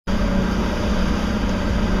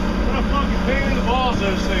balls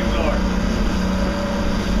those things are.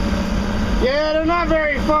 Yeah, they're not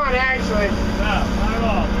very fun, actually. No, not at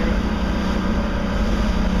all, dude.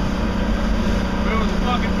 If it was a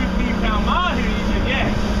fucking 15-pound mod here, you said yeah.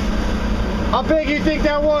 How big do you think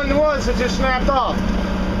that one was that just snapped off?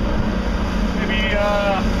 Maybe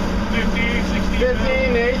 15, 16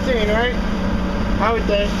 15 to 18, right? I would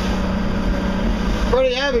think.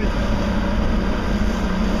 Pretty heavy.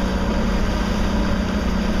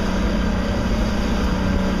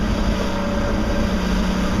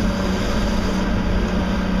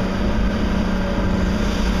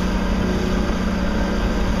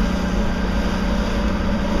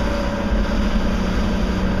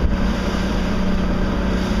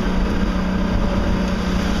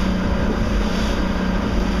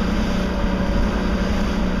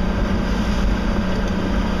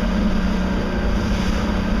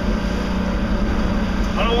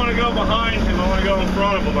 behind him, I want to go in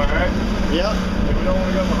front of him, alright? Yep. If we don't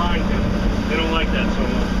want to go behind him. They don't like that so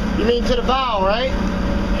much. You mean to the bow, right?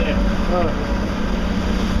 Yeah.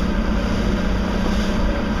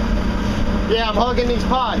 Yeah, I'm hugging these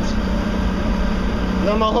pods. And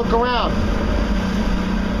I'm gonna hook around.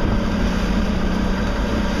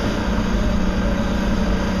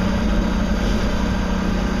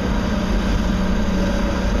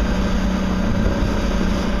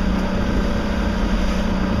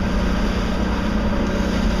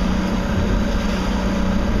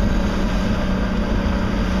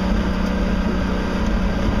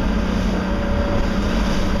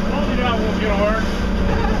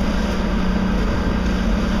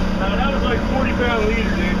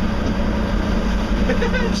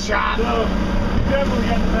 Chop. So, you definitely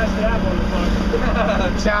got the best of that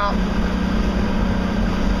motherfucker. Chop.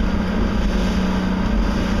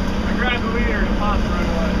 I grabbed the leader and it popped right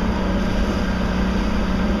away.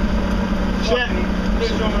 Shit.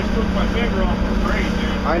 Fish almost took my finger off the braid,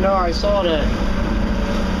 dude. I know, I saw that.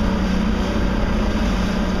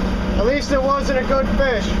 At least it wasn't a good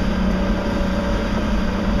fish.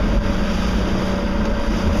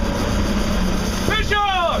 Fish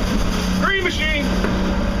on! Green machine!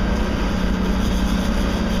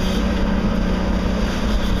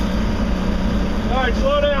 Alright,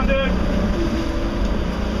 slow down, dude.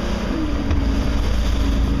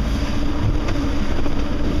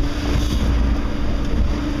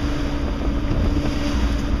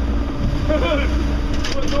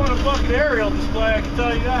 What's on a fucking aerial display, I can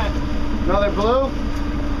tell you that. Another blue?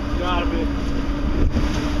 Gotta be.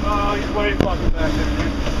 Oh, he's way fucking back there,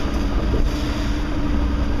 dude.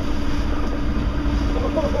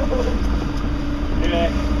 Yeah.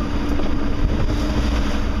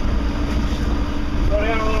 Go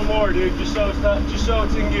down a little more, dude, just so it's not, just so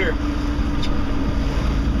it's in gear.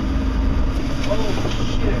 Oh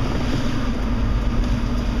shit.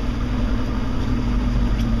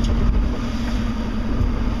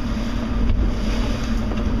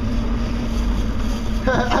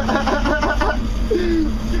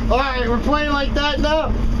 Alright, we're playing like that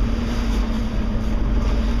now.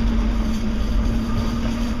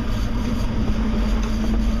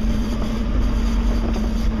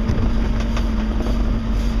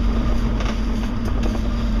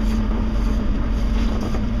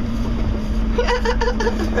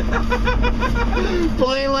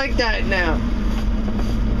 Playing like that now.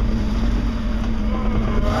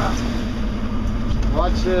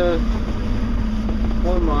 Watch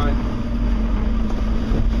one line.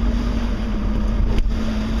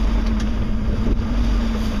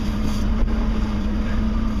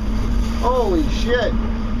 Holy shit.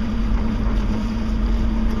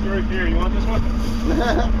 It's right here. You want this one?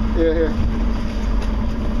 Here.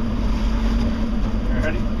 You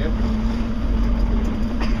ready? Yep.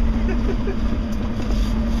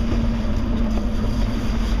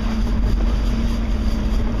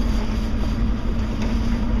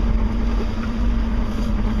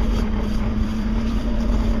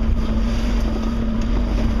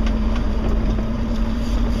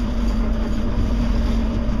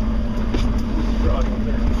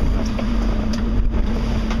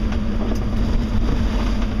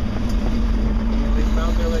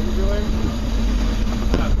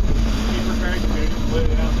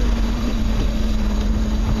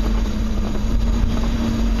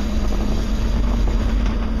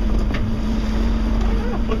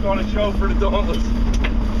 On a show for the Dauntless.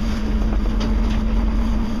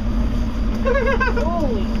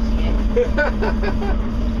 Holy shit.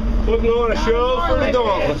 Putting on a show for the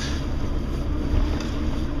Dauntless.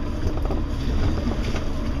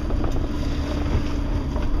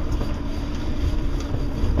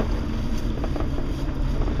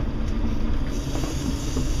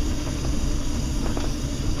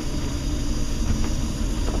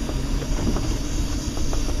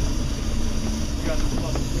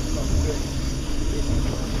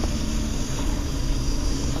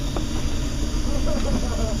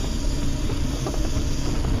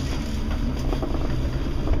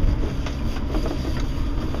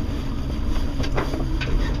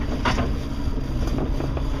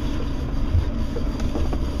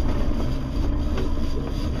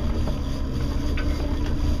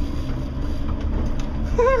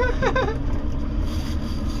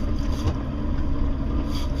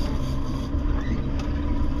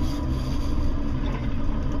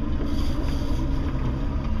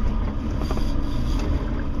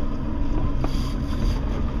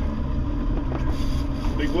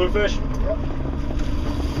 Big bluefish? Yep.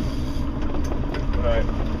 Alright.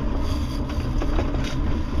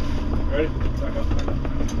 Ready? Back up.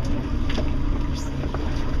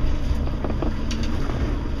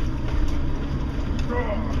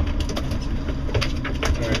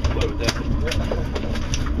 Alright, play with that.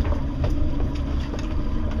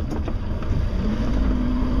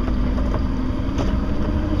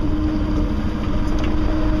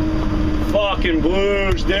 Fucking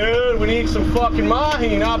blues, dude. We need some fucking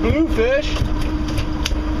mahi, not bluefish.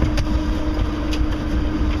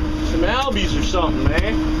 Some albies or something,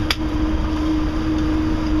 man.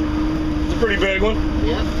 It's a pretty big one.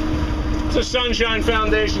 Yep. It's a Sunshine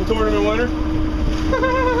Foundation tournament winner.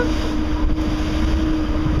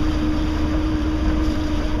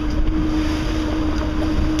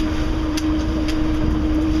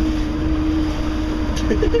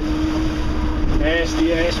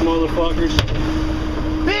 Nasty ass motherfuckers.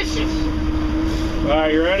 Vicious!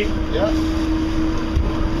 Alright, you ready? Yep.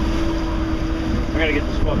 I gotta get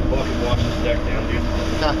this fucking bucket and wash this deck down, dude.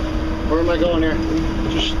 Okay. Where am I going here?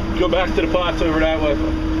 Just go back to the pots over that way.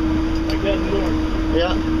 Like that in the north.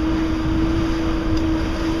 Yeah.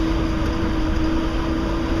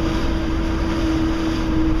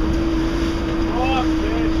 Fuck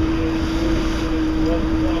this shit.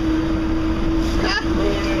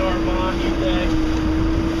 Ruining our mahi day.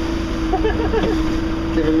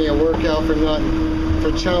 Giving me a workout for nothing.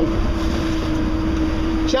 For chum.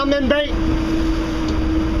 Chumming bait.